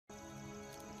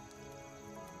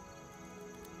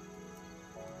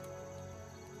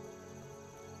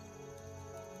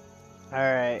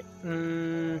Alright.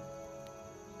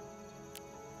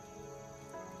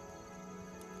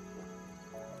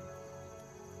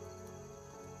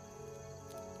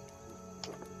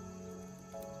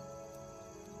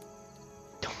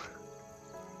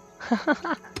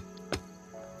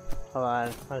 Hold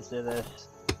on, let's do this.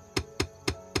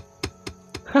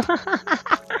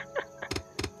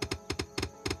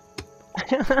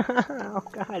 Oh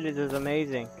god, this is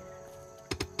amazing.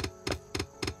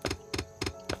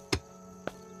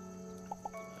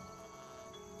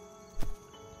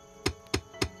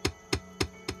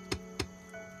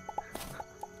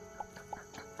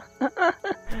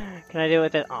 Can I do it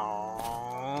with it?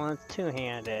 Oh, it's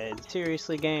two-handed.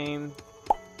 Seriously, game?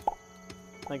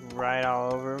 Like right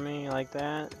all over me like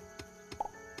that?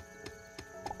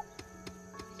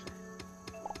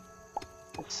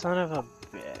 Son of a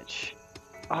bitch.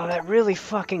 Oh, that really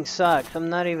fucking sucks. I'm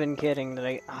not even kidding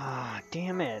that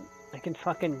damn it. I can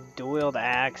fucking dual the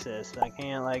axis. I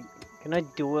can't, like, can I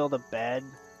dual the bed?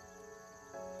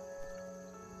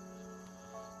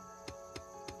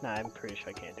 Nah, I'm pretty sure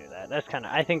I can't do that. That's kind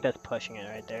of, I think that's pushing it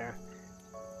right there.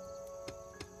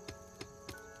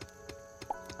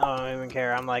 I don't even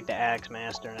care. I'm like the axe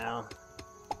master now.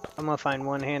 I'm gonna find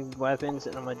one-handed weapons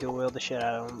and I'm gonna dual wield the shit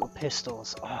out of them.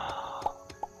 Pistols. Oh,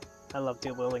 I love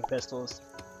dual wielding pistols.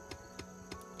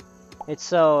 It's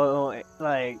so,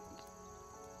 like,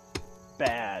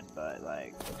 bad, but,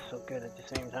 like, it's so good at the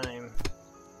same time.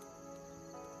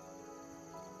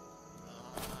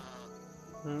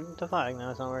 What the fuck? No,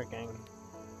 it's not working.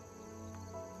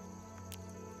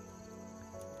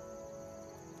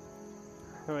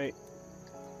 Wait.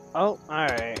 Oh,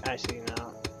 alright, I see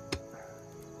now.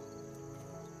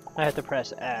 I have to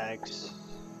press X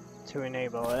to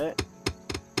enable it.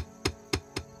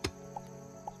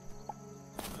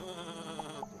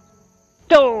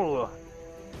 Oh!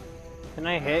 Can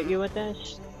I hit you with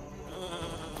this?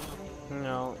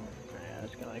 No. Yeah,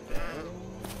 let's go like that.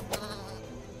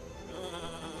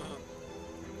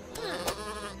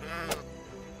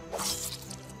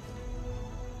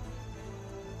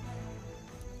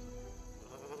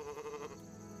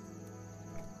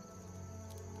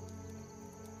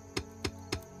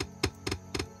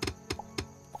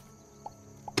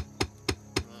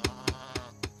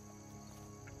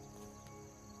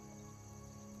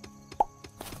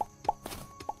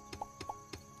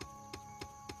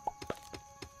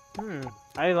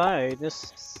 I lied.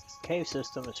 This cave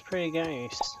system is pretty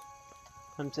nice.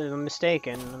 I'm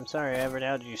mistaken. I'm sorry I ever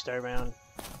doubted you, StarBound.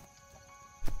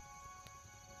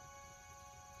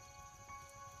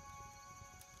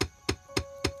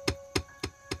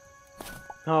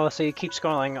 Oh, so you keep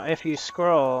scrolling. If you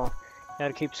scroll, you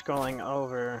gotta keep scrolling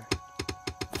over.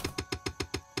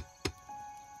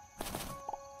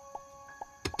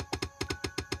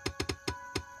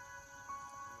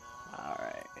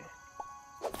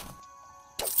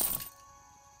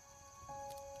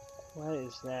 What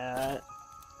is that?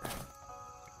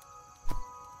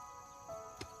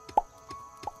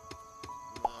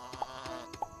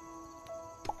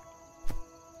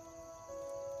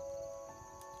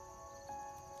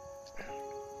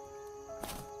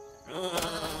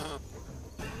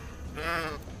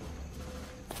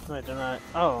 Wait, they're not.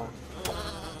 Oh.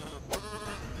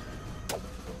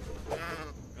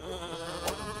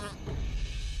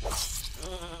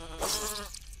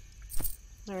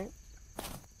 Alright.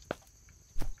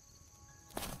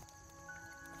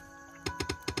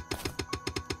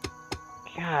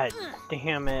 God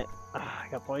damn it. Ugh, I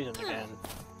got poisoned again.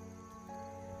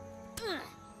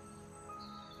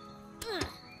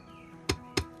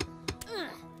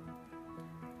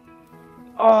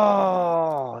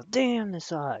 Oh, damn, this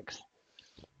sucks.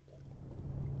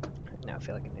 Now I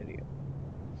feel like an idiot.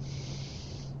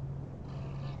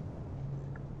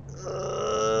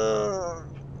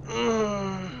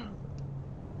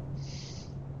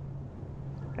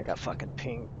 I got fucking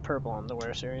pink, purple on the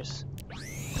wear series.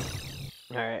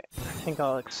 Alright, I think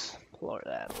I'll explore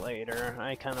that later.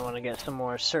 I kind of want to get some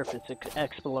more surface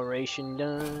exploration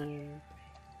done.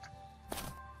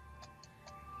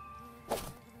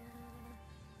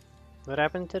 What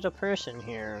happened to the person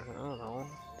here? I don't know.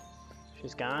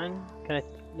 She's gone?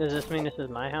 Does this mean this is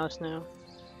my house now?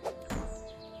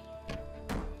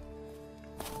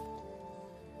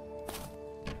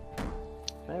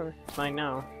 Whatever, it's mine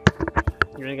now.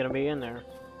 You're gonna be in there.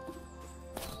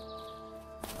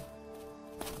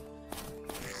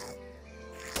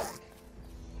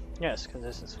 Yes, because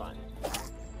this is fun.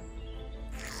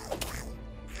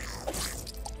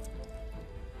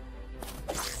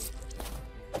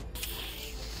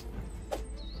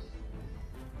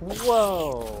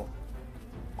 Whoa!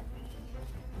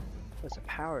 There's a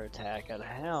power attack out of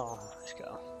hell. Let's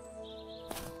go.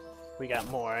 We got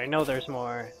more. I know there's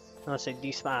more. Unless they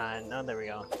despawn. Oh, there we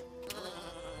go.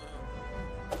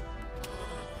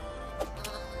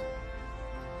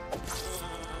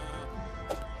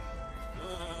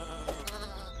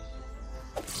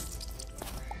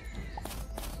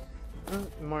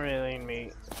 More alien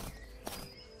meat.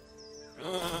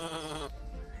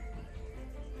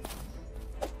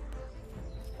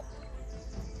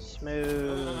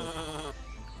 Smooth.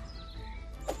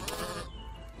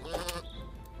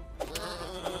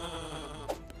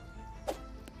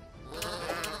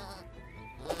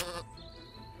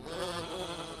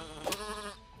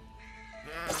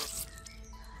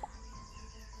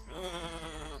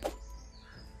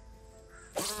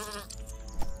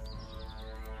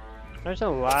 There's a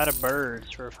lot of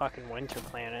birds for a fucking winter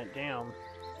planet, damn.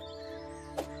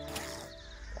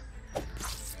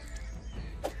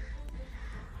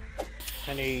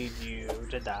 I need you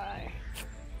to die.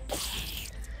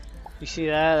 You see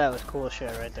that? That was cool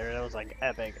shit right there. That was like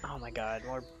epic. Oh my god,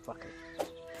 more fucking...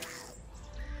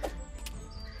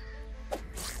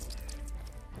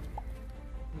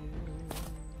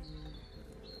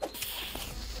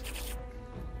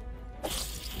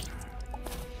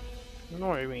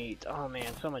 More meat. Oh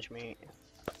man, so much meat.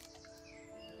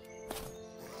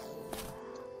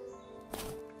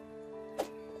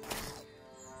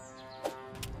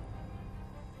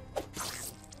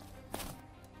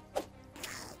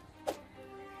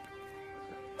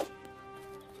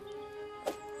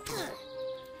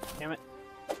 Damn it.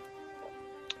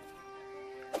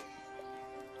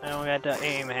 I don't got the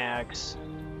aim hacks.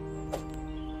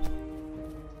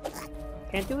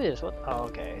 Can't do this. What? Oh,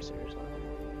 okay, seriously.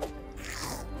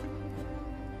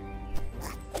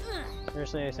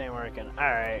 Seriously, this ain't working.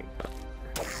 Alright.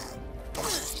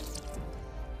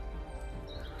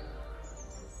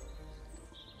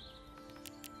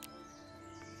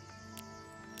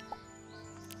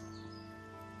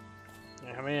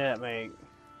 How many did that make?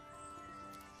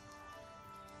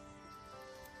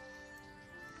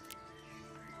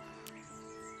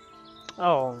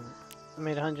 Oh, I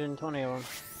made 120 of them.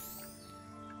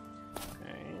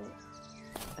 Okay.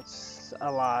 That's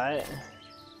a lot.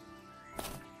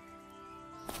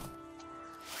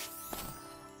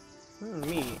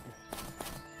 Meat.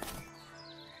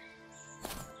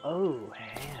 Oh,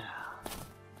 yeah.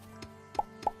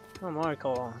 Oh, more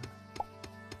coal.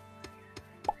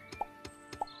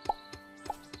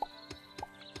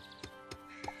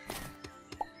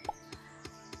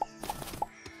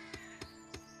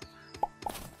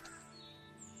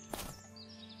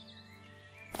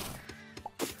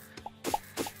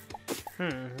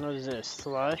 What is this?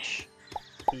 Slush?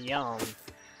 Yum.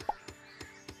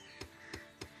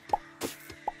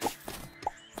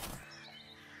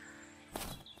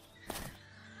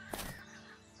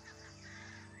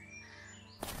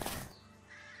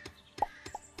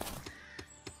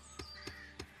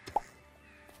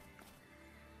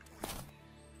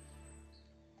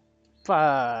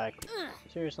 Fuck.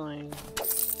 Seriously.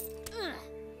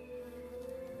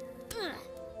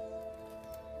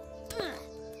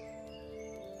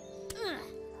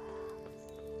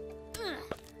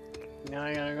 Now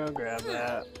I gotta go grab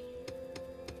that.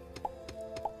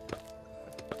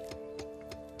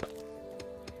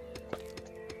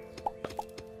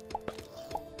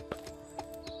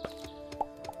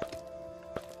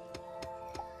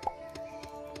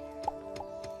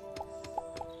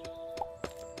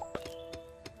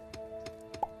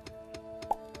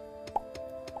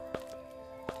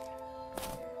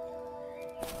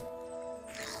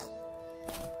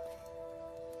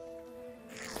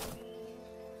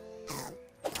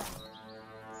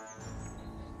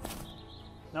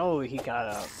 Oh, he got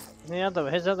up. Yeah,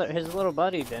 his little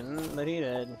buddy didn't, but he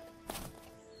did.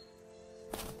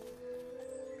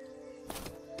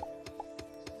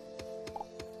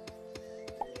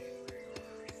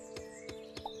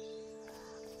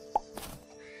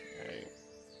 Alright.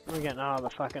 We're getting all the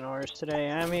fucking ores today.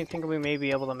 I mean, I think we may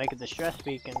be able to make it the stress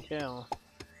beacon too.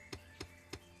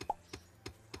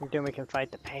 And then we can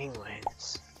fight the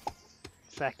penguins.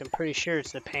 In fact, I'm pretty sure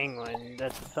it's the penguin.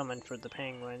 That's the summon for the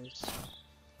penguins.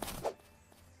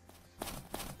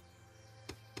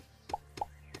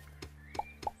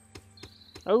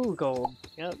 Oh, gold.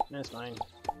 Yep, that's mine.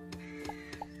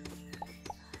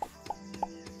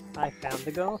 I found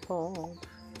the gold.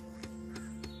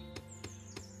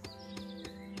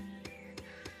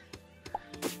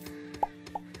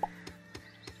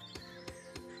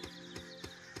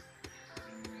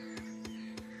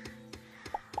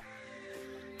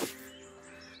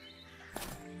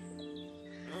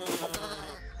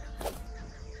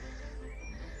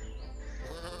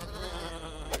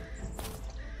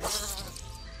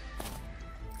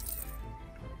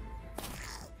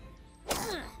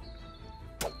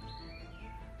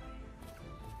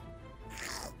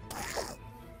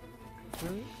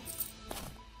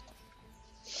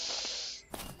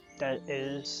 That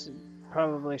is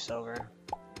probably silver.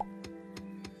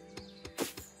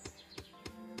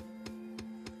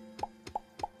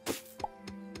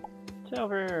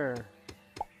 Silver!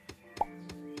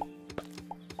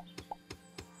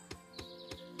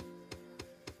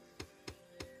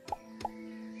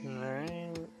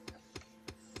 Alright.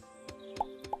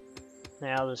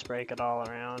 Now I'll just break it all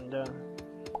around.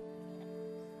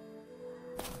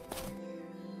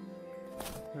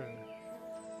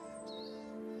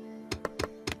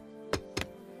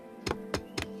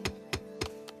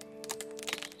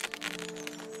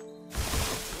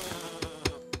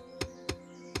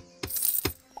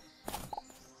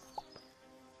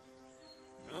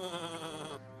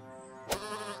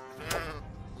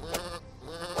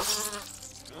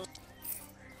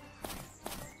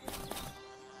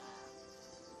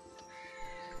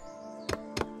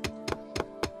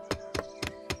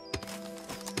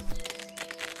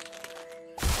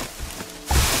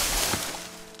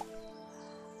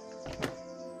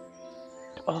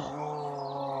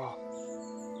 Oh.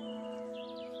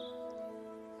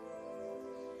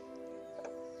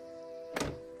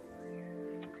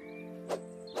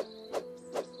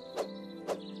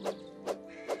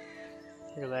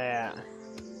 Look at that.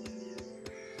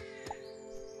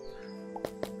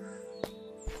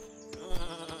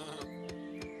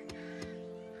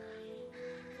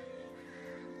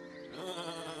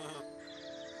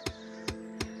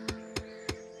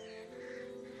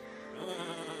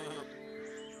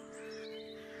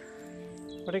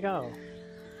 Where'd it go?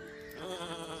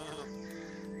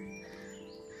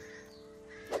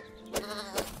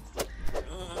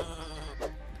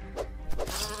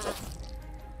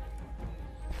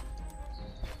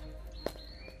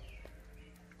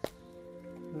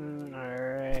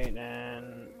 Alright,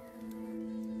 then.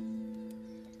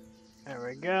 There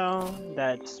we go.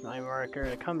 That's my marker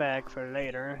to come back for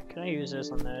later. Can I use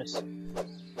this on this?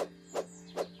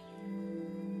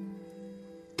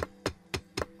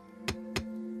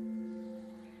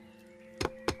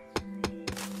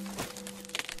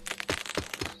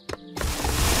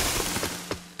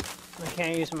 I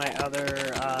can't use my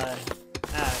other axe.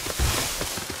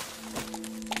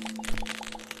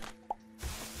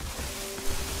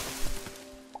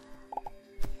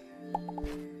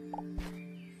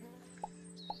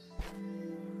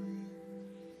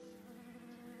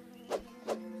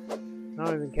 I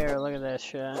don't even care, look at that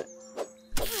shit.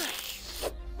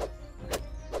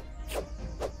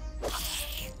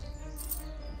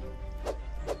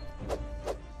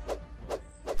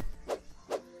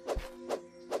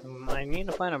 I need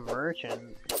to find a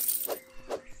merchant.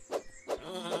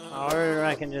 Or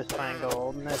I can just find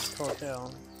gold, and that's cool too.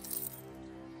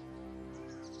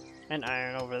 And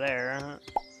iron over there.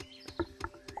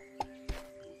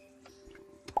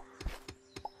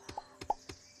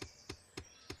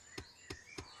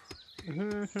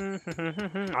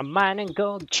 I'm mining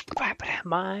gold,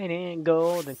 mining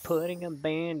gold and putting a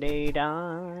band-aid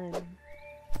on.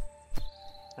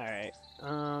 Alright,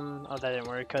 oh that didn't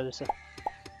work because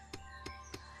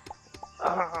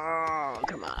oh,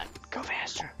 come on, go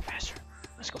faster, faster,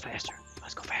 let's go faster,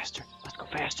 let's go faster, let's go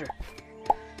faster.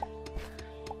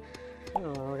 Oh,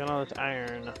 look at all this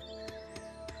iron.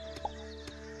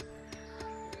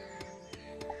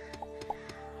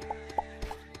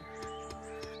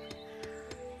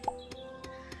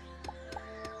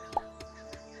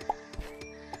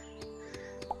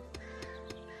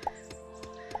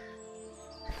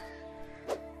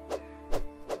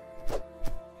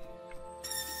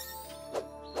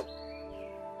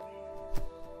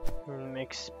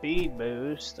 Speed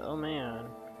boost, oh man.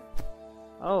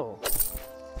 Oh,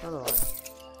 another one.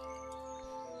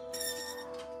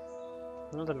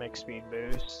 Another mixed speed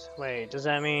boost. Wait, does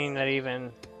that mean that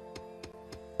even...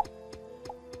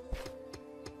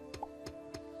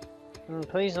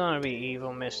 please don't be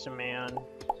evil, Mr. Man.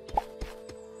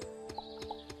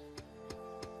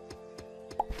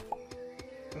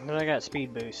 But I got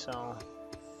speed boost, so...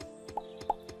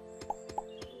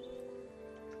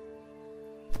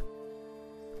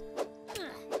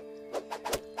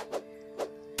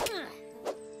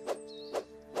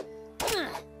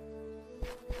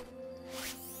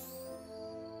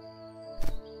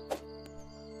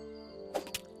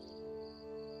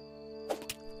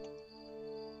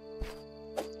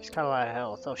 Got a lot of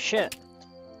health. Oh shit!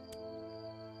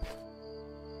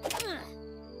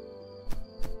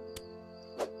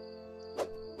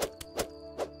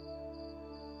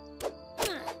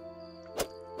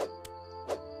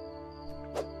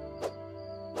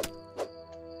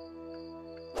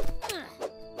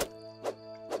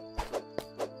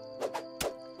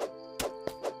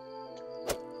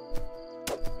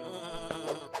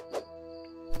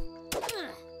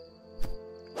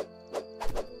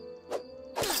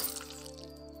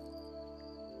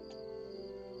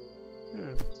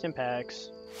 Stim packs.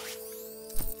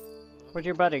 Where'd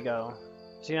your buddy go?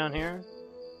 Is he down here?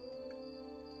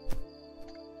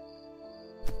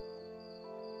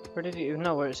 Where did he?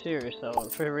 No, we're serious though.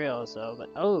 For real though. But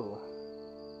oh.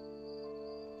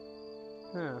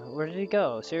 Huh? Where did he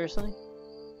go? Seriously?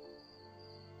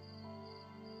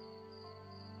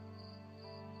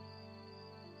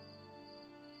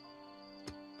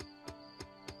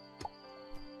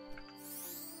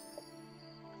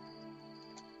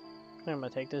 I'm gonna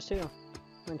take this too. I'm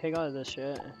gonna take all of this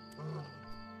shit.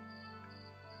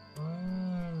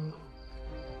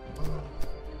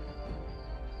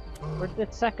 Where'd the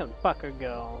second fucker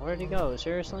go? Where'd he go?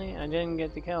 Seriously? I didn't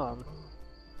get to kill him.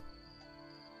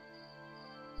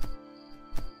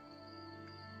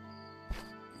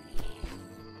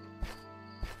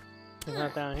 He's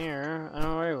not down here. I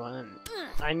don't know where he went.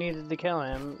 I needed to kill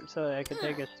him so that I could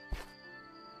take his...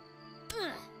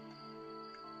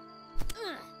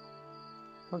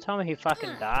 Don't tell me he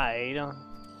fucking died.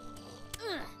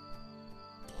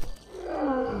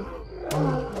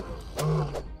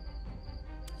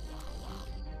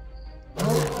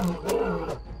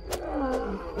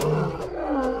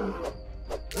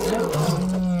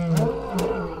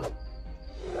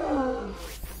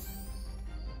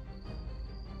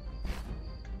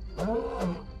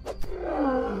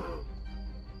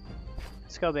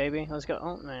 Let's go, baby. Let's go.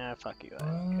 Oh, nah, fuck you. I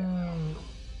don't care.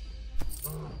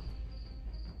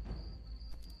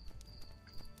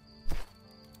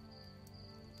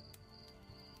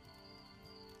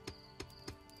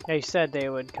 They said they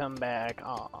would come back.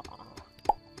 Aww.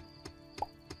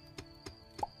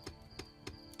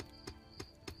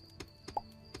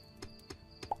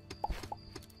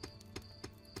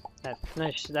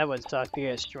 That would suck to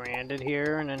get stranded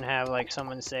here and then have like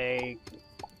someone say,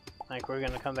 like, we're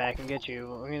gonna come back and get you.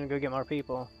 We're gonna go get more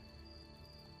people.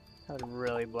 That would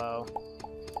really blow.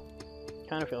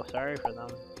 Kind of feel sorry for them.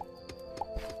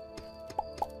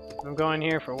 I'm going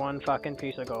here for one fucking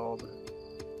piece of gold.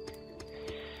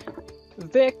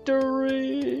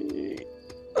 Victory!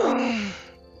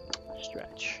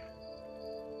 Stretch.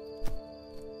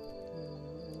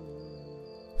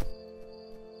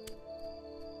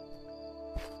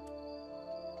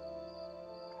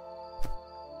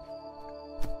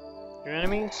 Your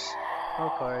enemies?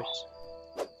 Of course.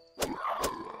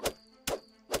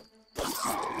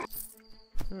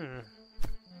 The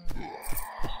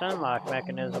stun lock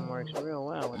mechanism works real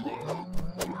well with these.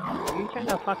 Are you trying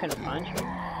to fucking punch me?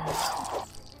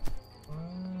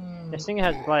 This thing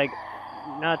has like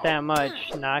not that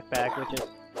much knockback, which is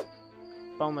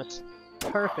almost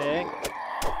perfect.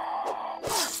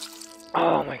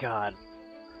 Oh my god.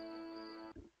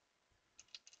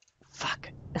 Fuck.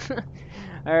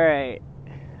 Alright.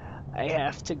 I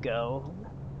have to go.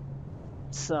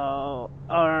 So,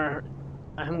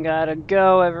 I'm gotta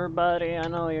go, everybody. I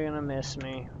know you're gonna miss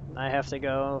me. I have to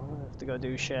go. I have to go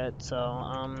do shit. So,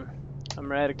 I'm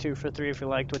Radic2for3. If you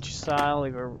liked what you saw,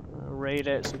 leave a rate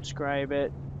it, subscribe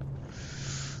it,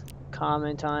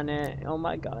 comment on it. Oh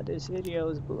my god, this video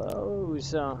is blows.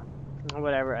 So,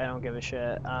 whatever. I don't give a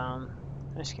shit. I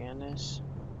scan this.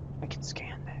 I can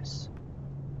scan this.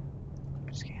 I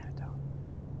can scan it though.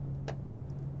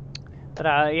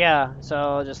 But yeah.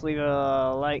 So just leave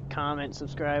a like, comment,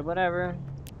 subscribe, whatever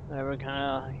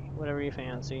whatever you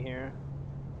fancy here.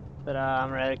 But I'm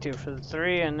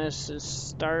Radic2for3, and this is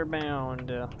StarBound.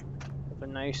 Have a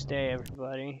nice day,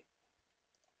 everybody.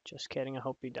 Just kidding, I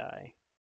hope you die.